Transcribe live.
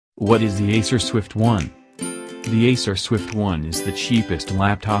What is the Acer Swift 1? The Acer Swift 1 is the cheapest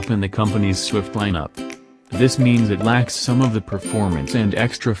laptop in the company's Swift lineup. This means it lacks some of the performance and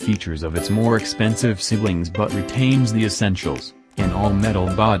extra features of its more expensive siblings but retains the essentials, an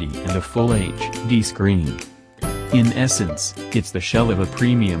all-metal body and a full HD screen. In essence, it's the shell of a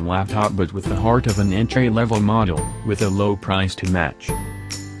premium laptop but with the heart of an entry-level model, with a low price to match.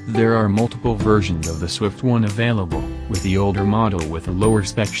 There are multiple versions of the Swift 1 available, with the older model with a lower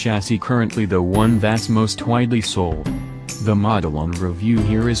spec chassis currently the one that's most widely sold. The model on review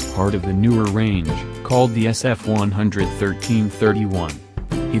here is part of the newer range, called the SF11331.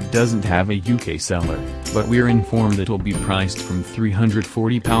 It doesn't have a UK seller, but we're informed it'll be priced from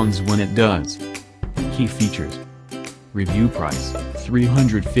 £340 when it does. Key features. Review price,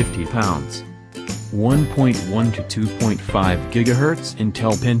 £350. 1.1 to 2.5 GHz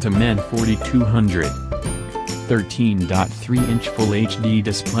Intel Pentium N4200. 13.3-inch Full HD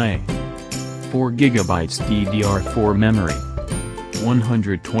display. 4 GB DDR4 memory.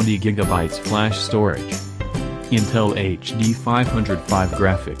 120 GB flash storage. Intel HD 505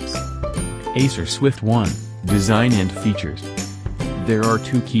 graphics. Acer Swift 1, design and features. There are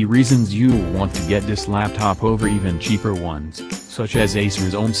two key reasons you'll want to get this laptop over even cheaper ones, such as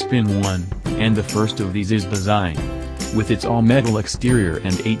Acer's own Spin 1, and the first of these is design. With its all-metal exterior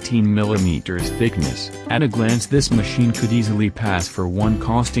and 18mm thickness, at a glance this machine could easily pass for one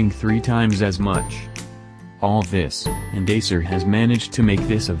costing 3 times as much. All this, and Acer has managed to make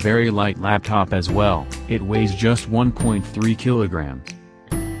this a very light laptop as well. It weighs just 1.3 kilograms.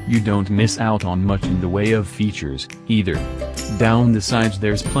 You don't miss out on much in the way of features, either. Down the sides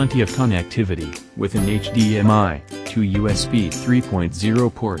there's plenty of connectivity, with an HDMI, 2 USB 3.0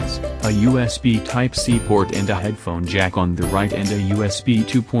 ports, a USB Type-C port and a headphone jack on the right and a USB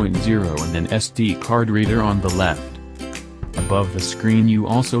 2.0 and an SD card reader on the left. Above the screen you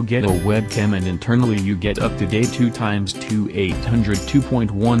also get a webcam and internally you get up-to-date 2x2 800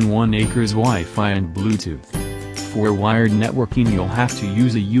 2.11 acres Wi-Fi and Bluetooth. For wired networking you'll have to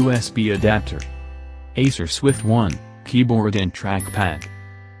use a USB adapter. Acer Swift 1, keyboard and trackpad.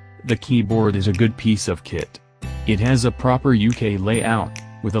 The keyboard is a good piece of kit. It has a proper UK layout,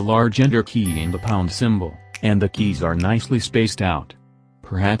 with a large Enter key and the pound symbol, and the keys are nicely spaced out.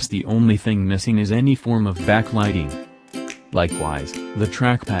 Perhaps the only thing missing is any form of backlighting. Likewise, the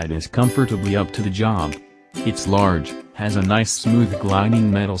trackpad is comfortably up to the job. It's large, has a nice smooth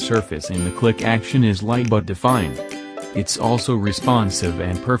gliding metal surface and the click action is light but defined. It's also responsive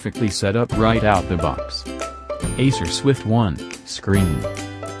and perfectly set up right out the box. Acer Swift 1, screen.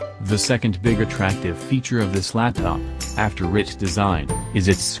 The second big attractive feature of this laptop, after rich design, is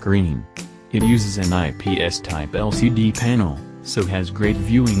its screen. It uses an IPS-type LCD panel, so has great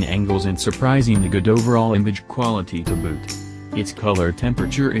viewing angles and surprisingly good overall image quality to boot. Its color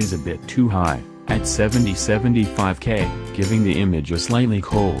temperature is a bit too high, at 70-75K, giving the image a slightly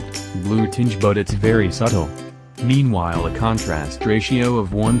cold, blue tinge but it's very subtle. Meanwhile a contrast ratio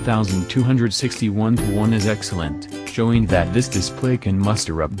of 1261:1 is excellent, showing that this display can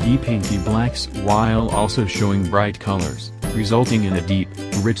muster up deep inky blacks while also showing bright colors, resulting in a deep,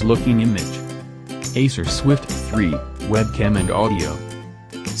 rich-looking image. Acer Swift 3, webcam and audio.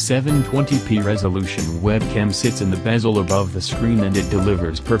 720p resolution webcam sits in the bezel above the screen and it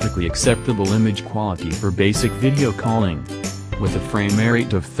delivers perfectly acceptable image quality for basic video calling. With a frame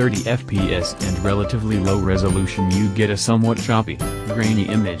rate of 30 fps and relatively low resolution you get a somewhat choppy, grainy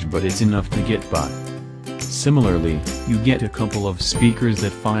image but it's enough to get by. Similarly, you get a couple of speakers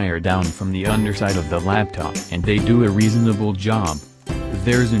that fire down from the underside of the laptop and they do a reasonable job.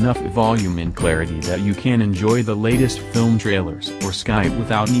 There's enough volume and clarity that you can enjoy the latest film trailers or Skype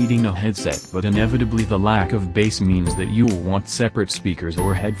without needing a headset, but inevitably the lack of bass means that you'll want separate speakers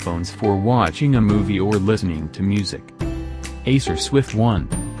or headphones for watching a movie or listening to music. Acer Swift 1,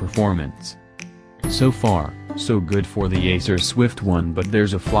 performance. So far, so good for the Acer Swift 1 but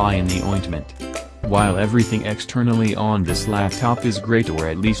there's a fly in the ointment. While everything externally on this laptop is great or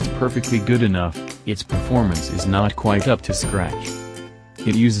at least perfectly good enough, its performance is not quite up to scratch.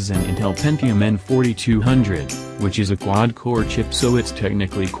 It uses an Intel Pentium N4200, which is a quad-core chip so it's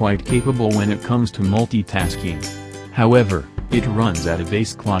technically quite capable when it comes to multitasking. However, it runs at a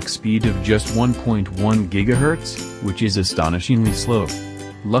base clock speed of just 1.1 GHz, which is astonishingly slow.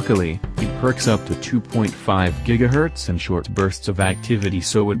 Luckily, it perks up to 2.5 GHz in short bursts of activity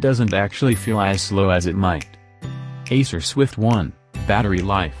so it doesn't actually feel as slow as it might. Acer Swift 1, battery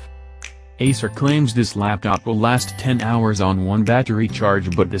life. Acer claims this laptop will last 10 hours on one battery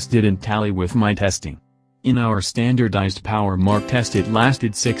charge but this didn't tally with my testing. In our standardized power mark test it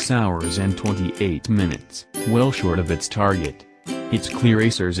lasted 6 hours and 28 minutes, well short of its target. It's clear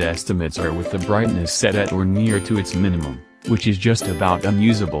Acer's estimates are with the brightness set at or near to its minimum, which is just about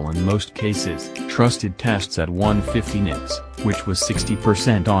unusable in most cases. Trusted tests at 150 nits, which was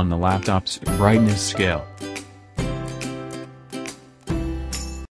 60% on the laptop's brightness scale.